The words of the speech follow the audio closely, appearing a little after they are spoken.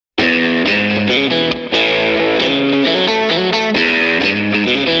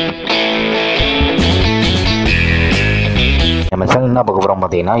என்ன பார்க்க போகிறோம்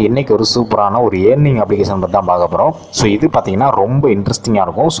பார்த்தீங்கன்னா, இன்றைக்கி ஒரு சூப்பரான ஒரு ஏர்னிங் அப்ளிகேஷன் பற்றி தான் பார்க்க போகிறோம். ஸோ இது பார்த்தீங்கன்னா ரொம்ப இன்ட்ரெஸ்டிங்காக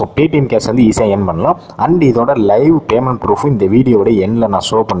இருக்கும். ஸோ பேடிஎம் கேஷ் வந்து ஈஸியாக ஏர்ன் பண்ணலாம். அண்ட் இதோட லைவ் பேமெண்ட் ப்ரூஃபும் இந்த வீடியோட எண்டில் நான்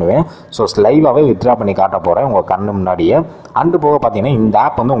ஷோ பண்ணுவேன். ஸோ லைவாகவே வித்ட்ரா பண்ணி காட்ட போகிறேன் உங்கள் கண்ணு முன்னாடியே. அண்டு போக பார்த்தீங்கன்னா இந்த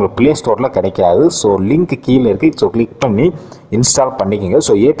ஆப் வந்து உங்களுக்கு ப்ளே ஸ்டோரில் கிடைக்காது. ஸோ லிங்க் கீழே இருக்குது. ஸோ கிளிக் பண்ணி இன்ஸ்டால் பண்ணிக்கோங்க.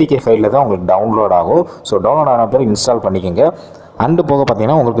 ஸோ ஏபிகே ஃபைலில் தான் உங்களுக்கு டவுன்லோட் ஆகும். ஸோ டவுன்லோட் ஆன பிறகு இன்ஸ்டால் பண்ணிக்கோங்க. அண்டு போக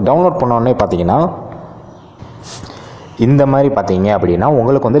பார்த்தீங்கன்னா உங்களுக்கு டவுன்லோட் பண்ணோடனே பார்த்தீங்கன்னா இந்த மாதிரி பார்த்தீங்க அப்படின்னா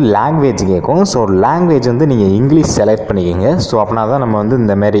உங்களுக்கு வந்து லாங்குவேஜ் கேட்கும். ஸோ லாங்குவேஜ் வந்து நீங்கள் இங்கிலீஷ் செலக்ட் பண்ணிக்கிங்க. ஸோ அப்படின்னா தான் நம்ம வந்து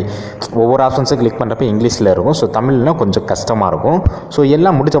இந்த மாதிரி ஒவ்வொரு ஆப்ஷன்ஸும் கிளிக் பண்ணுறப்ப இங்கிலீஷில் இருக்கும். ஸோ தமிழ்னா கொஞ்சம் கஷ்டமாக இருக்கும். ஸோ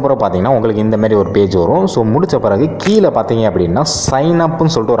எல்லாம் முடித்த பிறகு பார்த்தீங்கன்னா உங்களுக்கு இந்த மாதிரி ஒரு பேஜ் வரும். ஸோ முடித்த பிறகு கீழே பார்த்தீங்க அப்படின்னா சைன்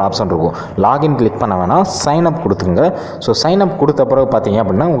அப்னு சொல்லிட்டு ஒரு ஆப்ஷன் இருக்கும். லாகின் கிளிக் பண்ண வேணாம், சைன் அப் கொடுத்துருங்க. ஸோ சைன் அப் கொடுத்த பிறகு பார்த்தீங்க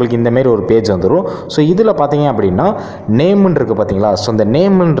அப்படின்னா உங்களுக்கு இந்த மாதிரி ஒரு பேஜ் வந்துடும். ஸோ இதில் பார்த்தீங்க அப்படின்னா நேம்னு இருக்குது பார்த்தீங்களா. ஸோ இந்த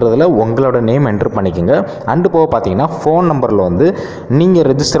நேம்ன்றதில் உங்களோட நேம் என்ட்ரு பண்ணிக்கோங்க. அண்டு போக பார்த்தீங்கன்னா ஃபோன் நம்பரில் வந்து நீங்கள்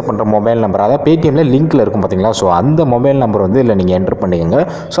ரெஜிஸ்டர் பண்ணுற மொபைல் நம்பர், அதாவது பேடிஎம்ல லிங்க்கில் இருக்கும் பார்த்தீங்களா. ஸோ அந்த மொபைல் நம்பர் வந்து இல்லை நீங்கள் என்ட்ரு பண்ணிக்கோங்க.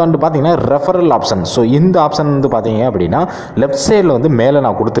 ஸோ அண்டு பார்த்தீங்கன்னா ரெஃபரல் ஆப்ஷன். ஸோ இந்த ஆப்ஷன் வந்து பார்த்தீங்க அப்படின்னா லெஃப்ட் சைடில் வந்து மேலே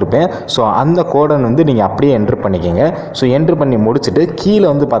நான் கொடுத்துருப்பேன். ஸோ அந்த கோடை வந்து நீங்கள் அப்படியே என்ட்ரு பண்ணிக்கோங்க. ஸோ என்ட்ரு பண்ணி முடிச்சுட்டு கீழே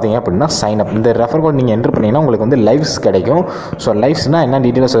வந்து பார்த்தீங்க அப்படின்னா சைன் அப், இந்த ரெஃபர் கோட் நீங்கள் என்ட்ரு பண்ணிங்கன்னா உங்களுக்கு வந்து லைவ்ஸ் கிடைக்கும். ஸோ லைவ்ஸ்னால் என்ன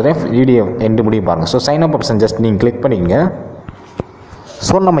டீட்டெயில்ஸ் சொல்கிறேன், வீடியோ எண்டு முடியும் பாருங்கள். So sign up option just நீங்கள் கிளிக் பண்ணிக்கங்க.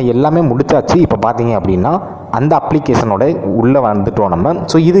 ஸோ நம்ம எல்லாமே முடிச்சாச்சு. இப்போ பார்த்தீங்க அப்படின்னா அந்த அப்ளிகேஷனோட உள்ளே வந்துட்டோம் நம்ம.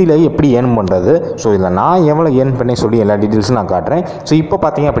 ஸோ இதில் எப்படி ஏர்ன் பண்ணுறது, ஸோ இதில் நான் எவ்வளோ ஏர்ன் பண்ணி சொல்லி எல்லா டீட்டெயில்ஸும் நான் காட்டுறேன். ஸோ இப்போ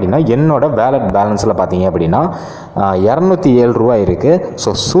பார்த்தீங்க அப்படின்னா என்னோட வேலட் பேலன்ஸில் பார்த்தீங்க அப்படின்னா 207 ரூபா இருக்குது. ஸோ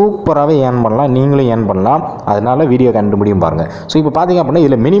சூப்பராகவே ஏர்ன் பண்ணலாம், நீங்களும் ஏர்ன் பண்ணலாம். அதனால் வீடியோ கண்டுபிடியும் பாருங்கள். ஸோ இப்போ பார்த்தீங்க அப்படின்னா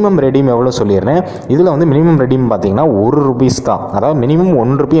இதில் மினிமம் ரெடீம் எவ்வளோ சொல்லிடுறேன். இதில் வந்து மினிமம் ரெடீம் பார்த்தீங்கன்னா ₹1 தான். அதாவது மினிமம்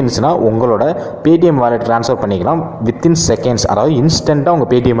 ₹1 இருந்துச்சுன்னா உங்களோட பேடிஎம் வாலெட் ட்ரான்ஸ்ஃபர் பண்ணிக்கலாம் வித்தின் செகண்ட்ஸ். அதாவது இன்ஸ்டண்ட்டாக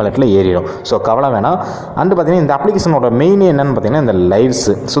உங்கள் பேடிஎம் வாலெட்டில் ஏறிடும். ஸோ கவலை வேணாம். அண்டு பார்த்தீங்கன்னா இந்த அப்ளிகேஷனோட மெயின் என்னன்னு பார்த்தீங்கன்னா இந்த லைவ்ஸ்.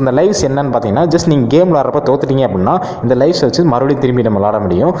 ஸோ இந்த லைவ்ஸ் என்னன்னு பார்த்தீங்கன்னா ஜஸ்ட் நீங்கள் கேம் விளாட்றப்ப தோத்துட்டீங்க அப்படின்னா இந்த லைவ்ஸ் வச்சு மறுபடியும் திரும்பி நம்ம விளாட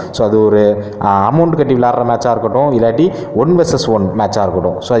முடியும். ஸோ அது ஒரு அமௌண்ட் கட்டி விளாட்ற மேட்சாக இருக்கட்டும், இல்லாட்டி 1 vs 1 மேட்சாக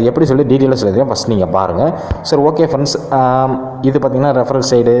இருக்கட்டும். ஸோ அது எப்படி சொல்லி டீட்டெயிலாக சொல்லியிருக்கேன், ஃபஸ்ட் நீங்கள் பாருங்கள். சரி, ஓகே ஃப்ரெண்ட்ஸ். இது பார்த்தீங்கன்னா ரெஃபரல்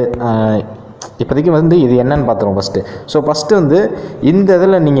சைடு இப்போதைக்கு வந்து இது என்னன்னு பார்த்துருவோம் ஃபஸ்ட்டு. ஸோ ஃபஸ்ட்டு வந்து இந்த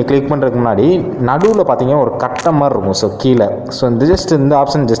இதில் நீங்கள் கிளிக் பண்ணுறதுக்கு முன்னாடி நடுவில் பார்த்தீங்கன்னா ஒரு கட்டை மாதிரி இருக்கும். ஸோ கீழே ஸோ இந்த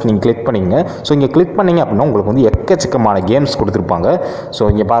ஆப்ஷன் ஜஸ்ட் நீங்கள் கிளிக் பண்ணிங்க. ஸோ இங்கே கிளிக் பண்ணிங்க அப்படின்னா உங்களுக்கு வந்து எக்கச்சக்கமான கேம்ஸ் கொடுத்துருப்பாங்க. ஸோ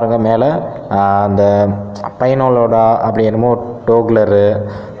இங்கே பாருங்கள் மேலே அந்த பைனோலோடா அப்படி என்னமோ டோக்லரு,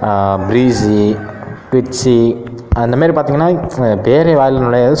 ப்ரீஸி, பிட்சி அந்த மாதிரி பார்த்தீங்கன்னா பேரே வாயில்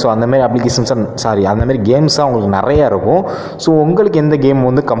நுழையாது. ஸோ அந்தமாரி அந்தமாரி கேம்ஸாக உங்களுக்கு நிறையா இருக்கும். ஸோ உங்களுக்கு எந்த கேம்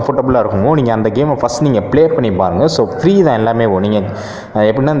வந்து கம்ஃபர்டபுளாக இருக்குமோ நீங்கள் அந்த கேமை ஃபஸ்ட் நீங்கள் ப்ளே பண்ணி பாருங்கள். ஸோ ஃப்ரீ தான் எல்லாமே. நீங்கள்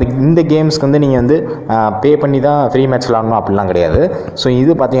எப்படின்னா இந்த கேம்ஸ்க்கு வந்து நீங்கள் வந்து பே பண்ணி தான் ஃப்ரீ மேட்ச் விளாடணும் அப்படிலாம் கிடையாது. ஸோ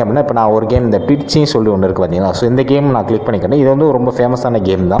இது பார்த்தீங்க அப்படின்னா இப்போ நான் ஒரு கேம் இந்த பிட்சின்னு சொல்லி ஒன்று இருக்குது பார்த்தீங்களா. ஸோ இந்த கேம் நான் கிளிக் பண்ணிக்கிறேன். இது வந்து ரொம்ப ஃபேமஸான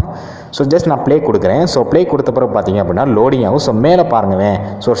கேம் தான். ஸோ ஜஸ்ட் நான் ப்ளே கொடுக்குறேன். ஸோ ப்ளே கொடுத்த பிறகு பார்த்தீங்க அப்படின்னா லோடிங் ஆகும். ஸோ மேலே பாருங்களேன்,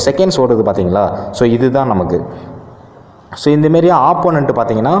 ஸோ செகண்ட்ஸ் ஓடுது பார்த்தீங்களா. ஸோ இதுதான் நமக்கு. ஸோ இந்தமாரி ஆப்போனண்ட்டு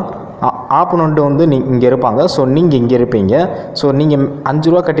பார்த்தீங்கன்னா ஆப்போனண்ட்டு வந்து இங்கே இருப்பாங்க. ஸோ நீங்கள் இங்கே இருப்பீங்க. ஸோ நீங்கள்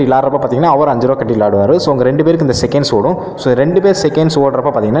 ₹5 கட்டி விளாட்றப்ப பார்த்தீங்கன்னா அவர் ₹5 கட்டி விளாடுவார். ஸோ உங்கள் 2 பேருக்கு இந்த செகண்ட்ஸ் ஓடும். ஸோ 2 பேர் செகண்ட்ஸ் ஓடுறப்ப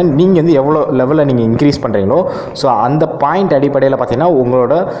பார்த்தீங்கன்னா நீங்கள் வந்து எவ்வளோ லெவலில் நீங்கள் இன்க்ரீஸ் பண்ணுறீங்களோ ஸோ அந்த பாயிண்ட் அடிப்படையில் பார்த்தீங்கன்னா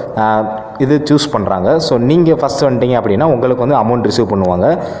உங்களோட இது சூஸ் பண்ணுறாங்க. ஸோ நீங்கள் ஃபஸ்ட் வந்துட்டீங்க அப்படின்னா உங்களுக்கு வந்து அமௌண்ட் ரிசீவ்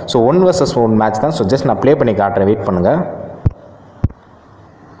பண்ணுவாங்க. ஸோ 1 vs 1 மேட்ச் தான். ஸோ ஜஸ்ட் நான் ப்ளே பண்ணி காட்டுறேன், வெயிட் பண்ணுங்கள்.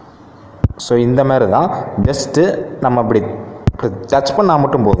 ஸோ இந்த மாதிரி தான் ஜஸ்ட்டு நம்ம இப்படி டச் பண்ணால்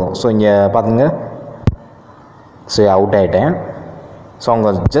மட்டும் போதும். ஸோ இங்கே பார்த்துங்க, ஸோ அவுட் ஆகிட்டேன். ஸோ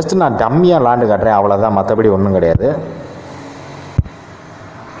அவங்க ஜஸ்ட் நான் டம்மியாக விளாண்டு காட்டுறேன், அவ்வளோதான், மற்றபடி ஒன்றும் கிடையாது.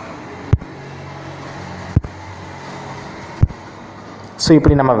 ஸோ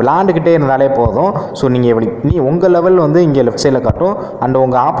இப்படி நம்ம விளாண்டுக்கிட்டே இருந்தாலே போதும். ஸோ நீங்கள் உங்கள் லெவல் வந்து இங்கே லெஃப்ட் சைடில் காட்டும். அண்ட்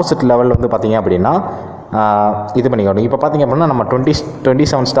உங்கள் ஆப்போசிட் லெவல் வந்து பார்த்தீங்க அப்படின்னா இது பண்ணிக்கணும். இப்போ பார்த்தீங்க அப்படின்னா நம்ம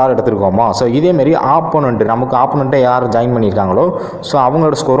 27 ஸ்டார் எடுத்துருக்கோமா. ஸோ இதேமாரி நமக்கு ஆப்போனண்ட்டை யார் ஜாயின் பண்ணியிருக்காங்களோ ஸோ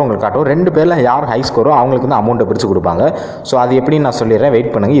அவங்களோட ஸ்கோரும் உங்களுக்கு காட்டும். 2 பேரில் யார் ஹை ஸ்கோரோ அவங்களுக்கு வந்து அமௌண்ட்டை பிரித்து கொடுப்பாங்க. ஸோ அது எப்படின்னு நான் சொல்லிடுறேன்,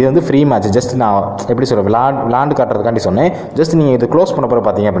 வெயிட் பண்ணுங்கள். இது வந்து ஃப்ரீ மேட்ச். ஜஸ்ட் நான் எப்படி சொல்கிறேன், விளாண்டு காட்டுறதுக்காண்டி சொன்னேன். ஜஸ்ட் நீங்கள் இது க்ளோஸ் பண்ண பிறகு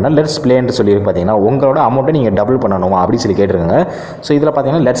பார்த்தீங்க அப்படின்னா லெட்ஸ் ப்ளேன்னு சொல்லியிருக்கு பார்த்தீங்கன்னா உங்களோட அமௌண்ட்டை நீங்கள் டபுள் பண்ணணுமா அப்படின்னு சொல்லி கேட்டுருங்க. ஸோ இதில்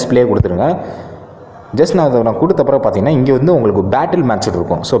பார்த்தீங்கன்னா லெட்ஸ் ப்ளே கொடுத்துருங்க. ஜஸ்ட் நான் கொடுத்த பிறகு பார்த்தீங்கன்னா இங்கே வந்து உங்களுக்கு பேட்டில் மேட்ச்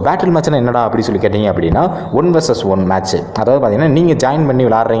இருக்கும். ஸோ பேட்டில் மேட்ச்னா என்னடா அப்படி சொல்லி கேட்டிங்க அப்படின்னா 1 vs 1 மேட்ச். அதாவது பார்த்தீங்கன்னா நீங்கள் ஜாயின் பண்ணி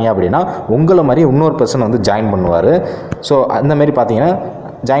விளாட்றீங்க அப்படின்னா உங்களை மாதிரி இன்னொரு பர்சன் வந்து ஜாயின் பண்ணுவார். ஸோ அந்தமாரி பார்த்தீங்கன்னா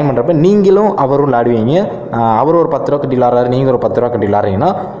ஜாயின் பண்ணுறப்ப நீங்களும் அவரும் விளாடுவீங்க. அவர் ஒரு ₹10 கட்டி விளாட்றாரு, நீங்கள் ஒரு ₹10 கட்டி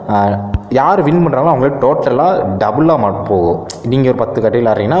விளாட்றீங்கன்னா யார் வின் பண்ணுறாங்களோ அவங்களுக்கு டோட்டலாக டபுளாக போகும். நீங்கள் ஒரு 10 கட்டி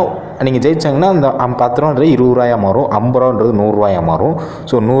விளாட்றீங்கன்னா நீங்கள் ஜெயிச்சாங்கன்னா அந்த 10 ரூபான்றது 20 ரூபாயா மாறும், 50 ரூபான்றது 100 ரூபாயா மாறும்,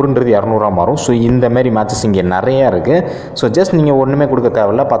 ஸோ 100ன்றது 200 மாறும். ஸோ இந்த மாதிரி மேட்சஸ் இங்கே நிறையா இருக்குது. ஸோ ஜஸ்ட் நீங்கள் ஒன்றுமே கொடுக்க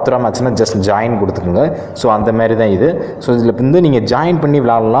தேவையில்ல, 10 ரூபா மேட்ச்னால் ஜஸ்ட் ஜாயின் கொடுத்துக்குங்க. ஸோ அந்த மாதிரி தான் இது. ஸோ இதில் வந்து நீங்கள் ஜாயின் பண்ணி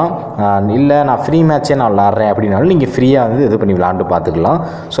விளாட்லாம், இல்லை நான் ஃப்ரீ மேட்ச்சே நான் விளாட்றேன் அப்படின்னாலும் நீங்கள் ஃப்ரீயாக வந்து இது பண்ணி விளாண்டு பார்த்துக்கலாம்.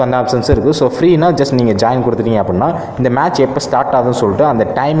 ஸோ அந்த ஆப்ஷன்ஸ் இருக்குது. ஸோ ஃப்ரீனா ஜஸ்ட் நீங்கள் ஜாயின் கொடுத்துட்டீங்க அப்படின்னா இந்த மேட்ச் எப்போ ஸ்டார்ட் ஆகுதுன்னு சொல்லிட்டு அந்த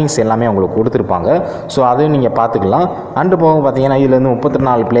டைமிங்ஸ் எல்லாமே உங்களுக்கு கொடுத்துருப்பாங்க. ஸோ அதையும் நீங்கள் பார்த்துக்கலாம். அண்டு போக பார்த்தீங்கன்னா இதில் வந்து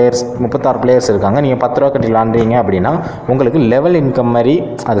 36 பிளேயர்ஸ் இருக்காங்க. நீங்கள் 10 ரூபா கட்டி விளாண்டுறீங்க அப்படின்னா உங்களுக்கு லெவல் இன்கம் மாதிரி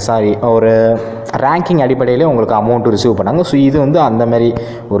ஒரு ரேங்கிங் அடிப்படையிலே உங்களுக்கு அமௌண்ட்டு ரிசீவ் பண்ணாங்க. ஸோ இது வந்து அந்த மாதிரி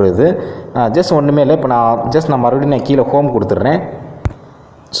ஒரு இது ஜஸ்ட் ஒன்றுமே இல்லை. இப்போ நான் மறுபடியும் கீழே ஹோம் கொடுத்துட்றேன்.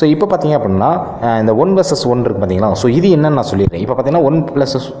 ஸோ இப்போ பார்த்தீங்க அப்படின்னா இந்த 1 vs 1 இருக்குது பார்த்தீங்களா. ஸோ இது என்னன்னு நான் சொல்லிடுறேன். இப்போ பார்த்தீங்கன்னா 1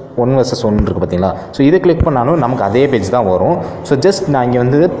 vs 1 இருக்குது பார்த்தீங்களா. ஸோ இதை கிளிக் பண்ணாலும் நமக்கு அதே பேஜ் தான் வரும். ஸோ ஜஸ்ட் நான் இங்கே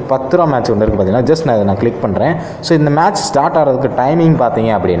வந்து 10 ரூபா மேட்ச் ஒன்று இருக்குது பார்த்தீங்கன்னா, ஜஸ்ட் நான் கிளிக் பண்ணுறேன். ஸோ இந்த மேட்ச் ஸ்டார்ட் ஆகிறதுக்கு டைமிங்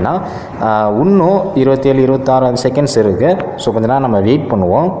பார்த்தீங்க அப்படின்னா இன்னும் 27-26 செகண்ட்ஸ் இருக்குது. ஸோ கொஞ்ச நேரம் நம்ம வெயிட்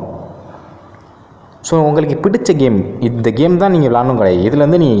பண்ணுவோம். ஸோ உங்களுக்கு பிடிச்ச கேம் இந்த கேம் தான் நீங்கள் விளாடணும் கிடையாது.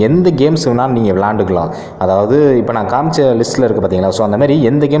 இதுலேருந்து நீங்கள் எந்த கேம்ஸ் வேணாலும் நீங்கள் விளாண்டுக்கலாம். அதாவது இப்போ நான் காமிச்ச லிஸ்ட்டில் இருக்குது பார்த்தீங்களா. ஸோ அந்த மாதிரி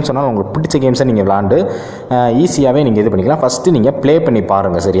எந்த கேம்ஸ் வேணாலும் உங்களுக்கு பிடிச்ச கேம்ஸை நீங்கள் விளாண்டு ஈஸியாகவே நீங்கள் இது பண்ணிக்கலாம். ஃபஸ்ட்டு நீங்கள் ப்ளே பண்ணி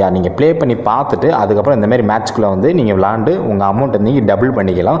பாருங்கள், சரியா. நீங்கள் ப்ளே பண்ணி பார்த்துட்டு அதுக்கப்புறம் இந்தமாதிரி மேட்ச்குள்ளே வந்து நீங்கள் விளாண்டு உங்கள் அமௌண்ட்டை நீங்கள் டபுள்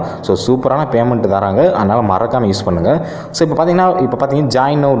பண்ணிக்கலாம். ஸோ சூப்பரான பேமெண்ட் தராங்க, அதனால் மறக்காமல் யூஸ் பண்ணுங்கள். ஸோ இப்போ பார்த்தீங்கன்னா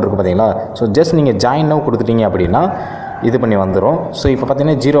ஜாயின் நவ் இருக்குது பார்த்தீங்களா. ஸோ ஜஸ்ட் நீங்கள் ஜாயின் நவ் கொடுத்துட்டீங்க அப்படின்னா இது பண்ணி வந்துடும். ஸோ இப்போ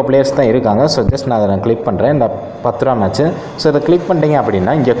பார்த்தீங்கன்னா 0 பிளேயர்ஸ் தான் இருக்காங்க. ஸோ ஜஸ்ட் நான் அதை கிளிக் பண்ணுறேன், இந்த 10 ரூபா மேட்ச்சு. ஸோ இதை கிளிக் பண்ணிட்டீங்க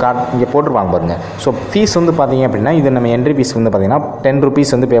அப்படின்னா இங்கே போட்டுருவாங்க பாருங்கள். ஸோ ஃபீஸ் வந்து பார்த்தீங்க அப்படின்னா இது நம்ம என்ட்ரி ஃபீஸ் வந்து பார்த்தீங்கன்னா 10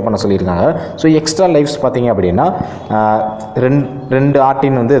 rupees வந்து பே பண்ண சொல்லியிருக்காங்க. ஸோ எக்ஸ்ட்ரா லைஃப்ஸ் பார்த்தீங்க அப்படின்னா 2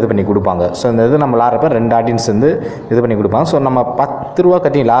 ஆர்டின் வந்து இது பண்ணி கொடுப்பாங்க. ஸோ இந்த இது நம்ம விளாட்றப்ப 2 ஆர்டின்ஸ் வந்து இது பண்ணி கொடுப்பாங்க. ஸோ நம்ம 10 ரூபா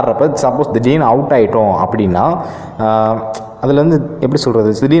கட்டி விளாட்றப்ப சப்போஸ் திடீர்னு அவுட் ஆகிட்டோம் அப்படின்னா அதில் வந்து எப்படி சொல்கிறது,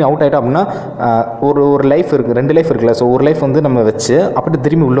 திடீர்னு அவுட் ஆகிட்டோம் அப்படின்னா ஒரு லைஃப் இருக்குது, 2 லைஃப் இருக்குல்ல. ஸோ ஒரு லைஃப் வந்து நம்ம வச்சு அப்படி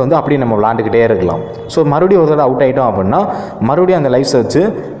திரும்பி உள்ளே வந்து அப்படியே நம்ம விளாண்டுக்கிட்டே இருக்கலாம். ஸோ மறுபடியும் ஒரு தடவை அவுட் ஆகிட்டோம் அப்படின்னா மறுபடியும் அந்த லைஃப்ஸை வச்சு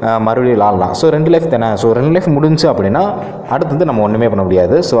மறுபடியும் விளாட்லாம். ஸோ 2 லைஃப் தானே. ஸோ 2 லைஃப் முடிஞ்சு அப்படின்னா அடுத்து வந்து நம்ம ஒன்றுமே பண்ண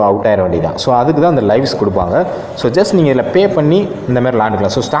முடியாது. ஸோ அவுட் ஆகிட வேண்டியதான். ஸோ அதுக்கு தான் அந்த லைஃப்ஸ் கொடுப்பாங்க. ஸோ ஜஸ்ட் நீங்கள் இதில் பே பண்ணி இந்தமாதிரி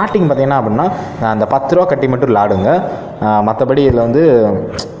விளாண்டுக்கலாம். ஸோ ஸ்டார்டிங் பார்த்தீங்கன்னா அப்படின்னா அந்த 10 ரூபா கட்டி மட்டும் விளாடுங்க. மற்றபடி இதில் வந்து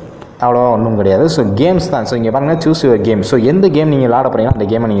அவ்வளோவா ஒன்றும் கிடையாது. ஸோ கேம்ஸ் தான். ஸோ இங்கே பாருங்கள், சூஸ் யுவர் கேம். ஸோ எந்த கேம் நீங்கள் விளாட போகிறீங்கன்னா அந்த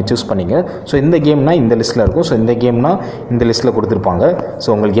கேமை நீங்கள் சூஸ் பண்ணிங்க. ஸோ இந்த கேம்னா இந்த லிஸ்ட்டில் இருக்கும். ஸோ இந்த கேம்னா இந்த லிஸ்ட்டில் கொடுத்துருப்பாங்க. ஸோ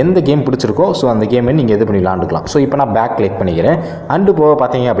உங்களுக்கு எந்த கேம் பிடிச்சிருக்கோ ஸோ அந்த கேமை நீங்கள் இது பண்ணி விளாண்டுக்கலாம். ஸோ இப்போ நான் பேக் கிளிக் பண்ணிக்கிறேன். அண்டு போக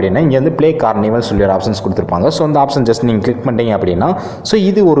பார்த்தீங்க அப்படின்னா இங்கே வந்து ப்ளே கார்னிவல் சொல்லி ஒரு ஆப்ஷன்ஸ் கொடுத்துருப்பாங்க. ஸோ அந்த ஆப்ஷன் ஜஸ்ட் நீங்கள் கிளிக் பண்ணிட்டீங்க அப்படின்னா ஸோ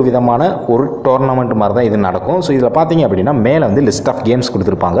இது ஒரு விதமான ஒரு டோர்னமெண்ட் மாதிரி தான் இது நடக்கும். ஸோ இதில் பார்த்தீங்க அப்படின்னா மேலே வந்து லிஸ்ட் ஆஃப் கேம்ஸ்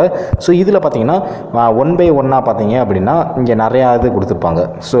கொடுத்துருப்பாங்க. ஸோ இதில் பார்த்தீங்கன்னா 1 by 1 பார்த்தீங்க அப்படின்னா இங்கே நிறையா இது கொடுத்துருப்பாங்க.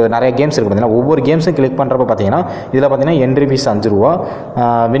 ஸோ நிறைய கேம்ஸ் இருக்குது பார்த்தீங்கன்னா. ஒவ்வொரு கேம்ஸும் கிளிக் பண்ணுறப்ப பார்த்தீங்கன்னா இதில் பார்த்தீங்கன்னா என்ட்ரி ஃபீஸ் 5 ரூபா,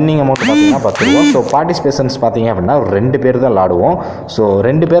 வின்னிங் அமௌண்ட் பார்த்தீங்கன்னா 10 ரூபா. ஸோ பார்ட்டிசிபேஷன்ஸ் பார்த்தீங்க அப்படின்னா 2 பேர் தான் விளாடுவோம். ஸோ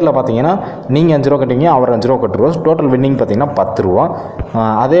 2 பேரில் பார்த்தீங்கன்னா நீங்கள் 5 ரூபா கட்டிங்க, அவர் 5 ரூபா கட்டுருவோம். டோட்டல் வின்னிங் பார்த்தீங்கன்னா 10 ரூபா.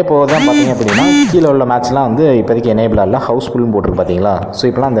 அதே போக தான் பார்த்தீங்க அப்படின்னா கீழே உள்ள மேட்ச்லாம் வந்து இப்போதைக்கு எனேபிள் இல்லை, ஹவுஸ்ஃபுல்னு போட்டிருக்கு பார்த்தீங்களா. ஸோ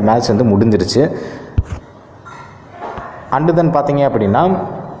இப்போலாம் அந்த மேட்ச் வந்து முடிஞ்சிருச்சு. அண்டு தென் பார்த்தீங்க அப்படின்னா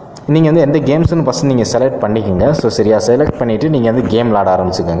நீங்கள் வந்து எந்த கேம்ஸ்னு ஃபஸ்ட்டு நீங்கள் செலக்ட் பண்ணிக்கோங்க. ஸோ சரியா செலக்ட் பண்ணிவிட்டு நீங்கள் வந்து கேம் விளாட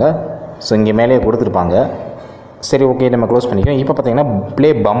ஆரம்பிச்சுக்கோங்க. ஸோ இங்கே மேலேயே கொடுத்துருப்பாங்க. சரி, ஓகே, நம்ம க்ளோஸ் பண்ணிக்கிறோம். இப்போ பார்த்தீங்கன்னா ப்ளே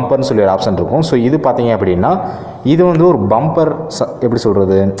பம்பர்னு சொல்லி ஒரு ஆப்ஷன் இருக்கும். ஸோ இது பார்த்தீங்க அப்படின்னா இது வந்து ஒரு பம்பர், எப்படி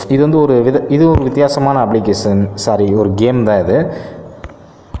சொல்கிறது, இது வந்து இது ஒரு வித்தியாசமான அப்ளிகேஷன், ஒரு கேம் தான் இது.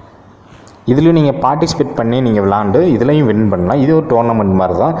 இதுலேயும் நீங்கள் பார்ட்டிசிபேட் பண்ணி நீங்கள் விளாண்டு இதுலேயும் வின் பண்ணலாம். இது ஒரு டோர்னமெண்ட்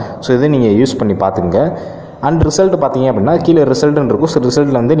மாதிரி தான். ஸோ இதை நீங்கள் யூஸ் பண்ணி பார்த்துங்க. அண்ட் ரிசல்ட் பார்த்தீங்க அப்படின்னா கீழே ரிசல்ட்டுன்னு இருக்கும். ஸோ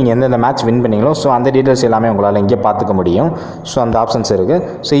ரிசல்ட்டில் வந்து நீங்கள் எந்தெந்த மேட்ச் வின் பண்ணீங்களோ ஸோ அந்த டீட்டெயில்ஸ் எல்லாமே உங்களால் இங்கே பார்த்துக்க முடியும். ஸோ அந்த ஆப்ஷன்ஸ் இருக்குது.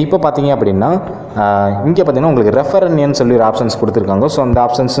 ஸோ இப்போ பார்த்தீங்க அப்படின்னா இங்கே பார்த்தீங்கன்னா உங்களுக்கு ரெஃபரன்ஸ்னு சொல்லி ஒரு ஆப்ஷன்ஸ் கொடுத்துருக்காங்க. ஸோ அந்த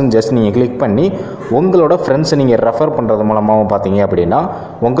ஆப்ஷன்ஸும் ஜஸ்ட் நீங்கள் கிளிக் பண்ணி உங்களோட ஃப்ரெண்ட்ஸை நீங்கள் ரெஃபர் பண்ணுறது மூலமாகவும் பார்த்தீங்க அப்படின்னா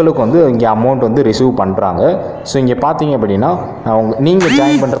உங்களுக்கு வந்து இங்கே அமௌண்ட் வந்து ரிசீவ் பண்ணுறாங்க. ஸோ இங்கே பார்த்தீங்க அப்படின்னா நீங்கள்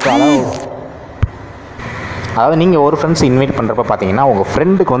ஜாயின் பண்ணுறதால அதாவது நீங்கள் ஒரு ஃப்ரெண்ட்ஸ் இன்வைட் பண்ணுறப்ப பார்த்தீங்கன்னா உங்கள்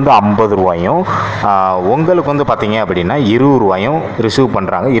ஃப்ரெண்டுக்கு வந்து 50 ரூபாயும் உங்களுக்கு வந்து பார்த்தீங்க அப்படின்னா 20 ரூபாயும் ரிசீவ்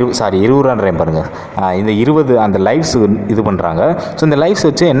பண்ணுறாங்க. 20 ரூபான்றேன் பாருங்கள். இந்த 20 அந்த லைவ்ஸ் இது பண்ணுறாங்க. ஸோ இந்த லைவ்ஸ்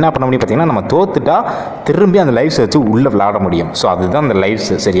வச்சு என்ன பண்ண முடியும் பார்த்தீங்கன்னா நம்ம தோத்துட்டா திரும்பி அந்த லைவ்ஸ் வச்சு உள்ளே விளாட முடியும். ஸோ அதுதான் அந்த லைவ்ஸ்,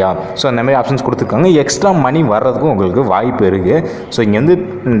 சரியா. ஸோ அந்த மாதிரி ஆப்ஷன்ஸ் கொடுத்துருக்காங்க. எக்ஸ்ட்ரா மணி வர்றதுக்கும் உங்களுக்கு வாய்ப்பு இருக்குது. ஸோ இங்கே வந்து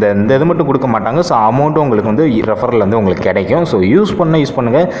இந்த இது மட்டும் கொடுக்க மாட்டாங்க. ஸோ அமௌண்ட்டும் உங்களுக்கு வந்து ரெஃபரல் வந்து உங்களுக்கு கிடைக்கும். ஸோ யூஸ்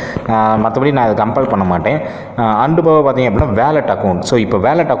பண்ணுங்கள். மற்றபடி நான் அதை கம்பேர் பண்ண மாட்டேன். அண்டு போக பார்த்தீங்க அப்படின்னா வேலட் அக்கௌண்ட். ஸோ இப்போ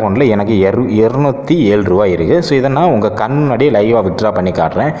வேலட் அக்கௌண்ட்டில் எனக்கு 207 ரூபா இருக்குது. ஸோ இதை நான் உங்கள் கண் முன்னாடியே லைவாக வித்ட்ரா பண்ணி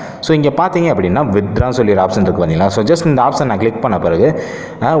காட்டுறேன். ஸோ இங்கே பார்த்தீங்க அப்படின்னா வித்ட்ரான்னு சொல்லி ஒரு ஆப்ஷன் இருக்குது பார்த்தீங்களா. ஸோ ஜஸ்ட் இந்த ஆப்ஷன் நான் கிளிக் பண்ண பிறகு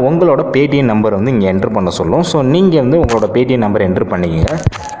உங்களோட பேடிஎம் நம்பர் வந்து இங்கே என்ட்ரு பண்ண சொல்லும். ஸோ நீங்கள் வந்து உங்களோட பேடிஎம் நம்பர் என்ட்ரு பண்ணிக்கங்க.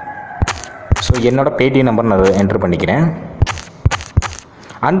 ஸோ என்னோடய பேடிஎம் நம்பர் நான் என்ட்ரு பண்ணிக்கிறேன்.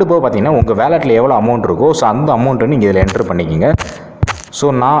 அண்டு போக பார்த்தீங்கன்னா உங்கள் வேலெட்டில் எவ்வளோ அமௌண்ட் இருக்கோ ஸோ அந்த அமௌண்ட்டை நீங்கள் இதில் என்ட்ரு பண்ணிக்கிங்க. ஸோ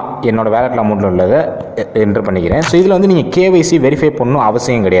நான் என்னோடய வேலெட்டில் அமௌண்ட்டில் உள்ளதை என்ட்ரு பண்ணிக்கிறேன். ஸோ இதில் வந்து நீங்கள் கேவைசி வெரிஃபை பண்ணணும்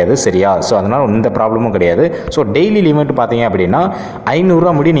அவசியம் கிடையாது, சரியா? ஸோ அதனால் எந்த ப்ராப்ளமும் கிடையாது. ஸோ டெய்லி லிமிட் பார்த்தீங்க அப்படின்னா 500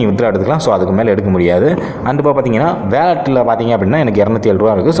 ரூபா முடி நீங்கள் வித்ட்ரா எடுத்துக்கலாம். ஸோ அதுக்கு மேலே எடுக்க முடியாது. அண்ட் இப்போ பார்த்தீங்கன்னா வேலெட்டில் பார்த்தீங்க அப்படின்னா எனக்கு 207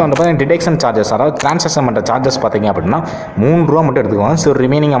 ரூபா இருக்குது. ஸோ அந்த பார்த்தீங்கன்னா டிடெக்ஷன் சார்ஜஸ், அதாவது ட்ரான்சாக்ஷன் பண்ணுற சார்ஜஸ் பார்த்தீங்க அப்படின்னா 3 ரூபா மட்டும் எடுத்துக்குவாங்க. ஸோ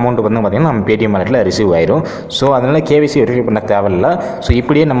ரிமைனிங் அமௌண்ட் வந்து பார்த்தீங்கன்னா நம்ம பேடிஎம் வேலெட்டில் ரிசீவ் ஆயிரும். ஸோ அதனால் கேவைசி வெரிஃபை பண்ண தேவையில்லை. ஸோ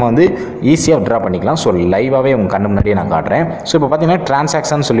இப்படியே நம்ம வந்து ஈஸியாக வித்ட்ரா பண்ணிக்கலாம். ஸோ லைவாகவே உங்கள் கண்ணு முன்னாடியே நான் காட்டுறேன். ஸோ இப்போ பார்த்தீங்கன்னா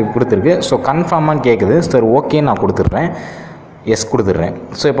ட்ரான்சாக்ஷன் சொல்லி கொடுத்துருக்கு. ஸோ கன்ஃபார்மாக கேட்குது. சார் ஓகே நான் கொடுத்துட்றேன், எஸ் கொடுத்துட்றேன்.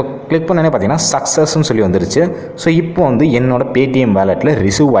 ஸோ இப்போ கிளிக் பண்ணனே பார்த்தீங்கன்னா சக்ஸஸ்ன்னு சொல்லி வந்துருச்சு. ஸோ இப்போ வந்து என்னோட பேடிஎம் வேலெட்டில்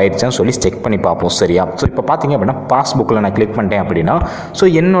ரிசீவ் ஆயிடுச்சான்னு சொல்லி செக் பண்ணி பார்ப்போம், சரியா? ஸோ இப்போ பார்த்தீங்க அப்படின்னா பாஸ்புக்கில் நான் கிளிக் பண்ணிட்டேன் அப்படின்னா ஸோ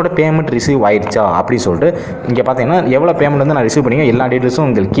என்னோட பேமெண்ட் ரிசீவ் ஆயிடுச்சா அப்படின்னு சொல்லிட்டு இங்கே பார்த்தீங்கன்னா எவ்வளோ பேமெண்ட் வந்து நான் ரிசீவ் பண்ணிங்க எல்லா டீட்டெயில்ஸும்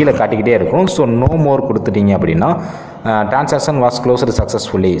உங்களுக்கு கீழே காட்டிக்கிட்டே இருக்கும். ஸோ நோ மோர் கொடுத்துட்டீங்க அப்படின்னா transaction was closed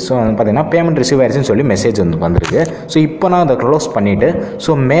successfully. So வந்து பார்த்தீங்கன்னா பேமெண்ட் ரிசீவ் ஆயிடுச்சுன்னு சொல்லி மெசேஜ் வந்திருக்கு. ஸோ இப்போ நான் அதை க்ளோஸ் பண்ணிவிட்டு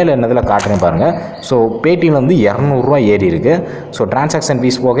ஸோ மேலே என்னதில் காட்டுறேன் பாருங்கள். ஸோ பேடிஎம் வந்து 200 ரூபா ஏறி இருக்குது. ஸோ ட்ரான்சாக்ஷன்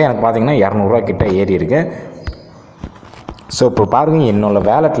ஃபீஸ் போக எனக்கு பார்த்தீங்கன்னா 200 ரூபா கிட்ட ஏறி இருக்குது. ஸோ இப்போ பாருங்கள் என்னோடய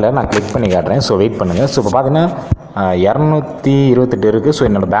வேலெட்டில் நான் கிளிக் பண்ணி காட்டுறேன். ஸோ வெயிட் பண்ணுங்கள். ஸோ இப்போ பார்த்தீங்கன்னா 228 இருக்குது. ஸோ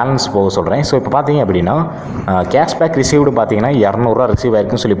என்னோடய பேலன்ஸ் போக சொல்கிறேன். ஸோ இப்போ பார்த்தீங்க அப்படின்னா கேஷ்பேக் ரிசீவ்டு பார்த்தீங்கன்னா 200 ரூபா ரிசீவ்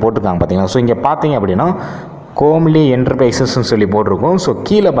ஆயிருக்குன்னு சொல்லி போட்டிருக்காங்க பார்த்தீங்கன்னா. ஸோ இங்கே பார்த்தீங்க அப்படின்னா கோம்லி என்டர்பிரைசஸ்ன்னு சொல்லி போட்டிருக்கோம். ஸோ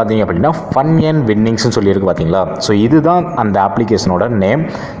கீழே பார்த்தீங்க அப்படின்னா ஃபன்யன் வின்னிங்ஸ்னு சொல்லியிருக்கு பார்த்தீங்களா. ஸோ இதுதான் அந்த அப்ளிகேஷனோட நேம்.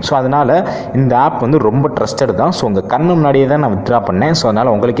 ஸோ அதனால் இந்த ஆப் வந்து ரொம்ப ட்ரஸ்டட் தான். ஸோ உங்கள் கண்ணு முன்னாடியே தான் நான் வித்ட்ரா பண்ணேன். ஸோ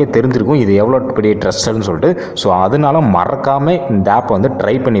அதனால் உங்களுக்கே தெரிஞ்சிருக்கும் இது எவ்வளோ பெரிய ட்ரஸ்டட்னு சொல்லிட்டு. ஸோ அதனால் மறக்காமல் இந்த ஆப் வந்து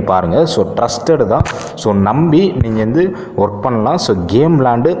ட்ரை பண்ணி பாருங்கள். ஸோ ட்ரஸ்டடு தான். ஸோ நம்பி நீங்கள் வந்து ஒர்க் பண்ணலாம். ஸோ கேம்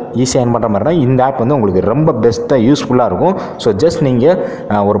விளாண்டு ஈஸியாக ஏர்ன் பண்ணுற மாதிரி தான் இந்த ஆப் வந்து உங்களுக்கு ரொம்ப பெஸ்ட்டாக யூஸ்ஃபுல்லாக இருக்கும். ஸோ ஜஸ்ட்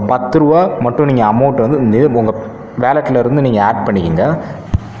நீங்கள் ஒரு 10 ரூபா மட்டும் நீங்கள் அமௌண்ட் வந்து உங்கள் வேலெட்டில் இருந்து நீங்கள் ஆட் பண்ணிக்கிங்க.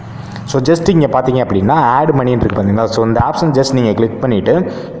 ஸோ ஜஸ்ட் இங்கே பார்த்தீங்க அப்படின்னா ஆட் மணின்னு இருக்குது பார்த்தீங்களா. ஸோ இந்த ஆப்ஷன் ஜஸ்ட் நீங்கள் கிளிக் பண்ணிவிட்டு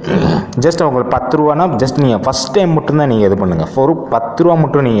ஜஸ்ட் உங்களுக்கு 10 ரூபானா ஜஸ்ட் நீங்கள் ஃபஸ்ட் டைம் மட்டும்தான் நீங்கள் இது பண்ணுங்கள். ஒரு 10 ரூபா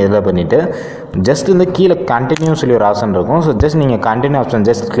மட்டும் நீங்கள் இதில் பண்ணிவிட்டு ஜஸ்ட் இந்த கீழே கண்டினியூ சொல்லி ஒரு ஆப்ஷன் இருக்கும். ஸோ ஜஸ்ட் நீங்கள் கண்டினியூ ஆப்ஷன்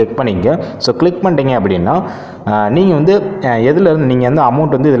ஜஸ்ட் கிளிக் பண்ணிங்க. ஸோ கிளிக் பண்ணிட்டீங்க அப்படின்னா நீங்கள் வந்து எதில் நீங்கள் வந்து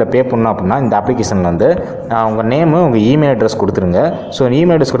அமௌண்ட் வந்து இதில் பே பண்ணணும் அப்படின்னா இந்த அப்ளிகேஷனில் வந்து உங்கள் நேமு உங்கள் இமெயில் அட்ரஸ் கொடுத்துருங்க. ஸோ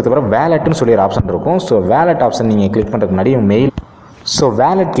இமெயில் அட்ரஸ் கொடுத்த பிறகு வேலெட்டுன்னு சொல்லி ஒரு ஆப்ஷன் இருக்கும். ஸோ வேலெட் ஆப்ஷன் நீங்கள் கிளிக் பண்ணுறதுக்கு முன்னாடி மெயில் ஸோ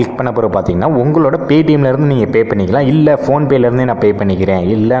வேலெட் கிளிக் பண்ண பிறகு பார்த்தீங்கன்னா உங்களோட பேடிஎம்லேருந்து நீங்கள் பே பண்ணிக்கலாம். இல்லை ஃபோன்பேலேருந்து நான் பே பண்ணிக்கிறேன்,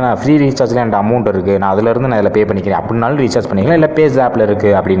 இல்லை நான் ஃப்ரீ ரீசார்ஜில் என் அமௌண்ட் இருக்குது நான் அதிலேருந்து நான் இதில் பே பண்ணிக்கிறேன் அப்படின்னாலும் ரீசார்ஜ் பண்ணிக்கலாம். இல்லை பேஸ் ஆப்பில்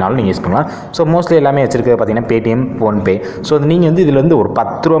இருக்குது அப்படின்னாலும் நீங்கள் யூஸ் பண்ணலாம். ஸோ மோஸ்ட்லி எல்லாமே வச்சிருக்கிறது பார்த்தீங்கன்னா பேடிஎம், ஃபோன்பே. ஸோ அது நீங்கள் வந்து இதில் வந்து ஒரு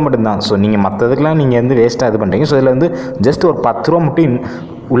 10 ரூபா மட்டும்தான். ஸோ நீங்கள் மற்றதுக்கெலாம் நீங்கள் வந்து வேஸ்ட்டாக இது பண்ணுறீங்க. ஸோ இதில் வந்து ஜஸ்ட் ஒரு 10 ரூபா மட்டும்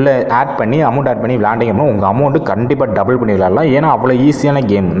உள்ளே ஆட் பண்ணி அமௌண்ட் ஆட் பண்ணி விளாண்டிங்கன்னா உங்கள் அமௌண்ட்டு கண்டிப்பாக டபுள் பண்ணி விளாடலாம். ஏன்னா அவ்வளோ ஈஸியான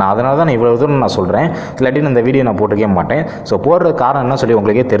கேம். நான் அதனால தான் நான் இவ்வளோ தூரம் நான் சொல்கிறேன். இல்லாட்டி இந்த வீடியோ நான் போட்டிருக்கே மாட்டேன். ஸோ போடுற காரணம் என்ன சொல்லி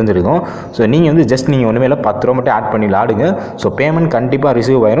உங்களுக்கே தெரிஞ்சிருக்கும். ஸோ நீங்கள் வந்து ஜஸ்ட் நீங்கள் ஒன்றுமே இல்லை 10 ரூபா மட்டும் ஆட் பண்ணி விளாடுங்க. ஸோ பேமெண்ட் கண்டிப்பாக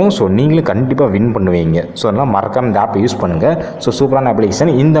ரிசீவ் ஆயிரும். ஸோ நீங்களும் கண்டிப்பாக வின் பண்ணுவீங்க. ஸோ அதனால் மறக்காமல் இந்த ஆப்பை யூஸ் பண்ணுங்கள். ஸோ சூப்பரான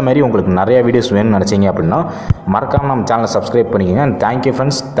அப்ளிகேஷன். இந்த மாதிரி உங்களுக்கு நிறைய வீடியோஸ் வேணும்னு நினச்சிங்க அப்படின்னா மறக்காமல் நம்ம சேனலை சப்ஸ்கிரைப் பண்ணிக்கோங்க. And thank you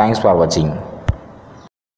friends, thanks for வாட்சிங்.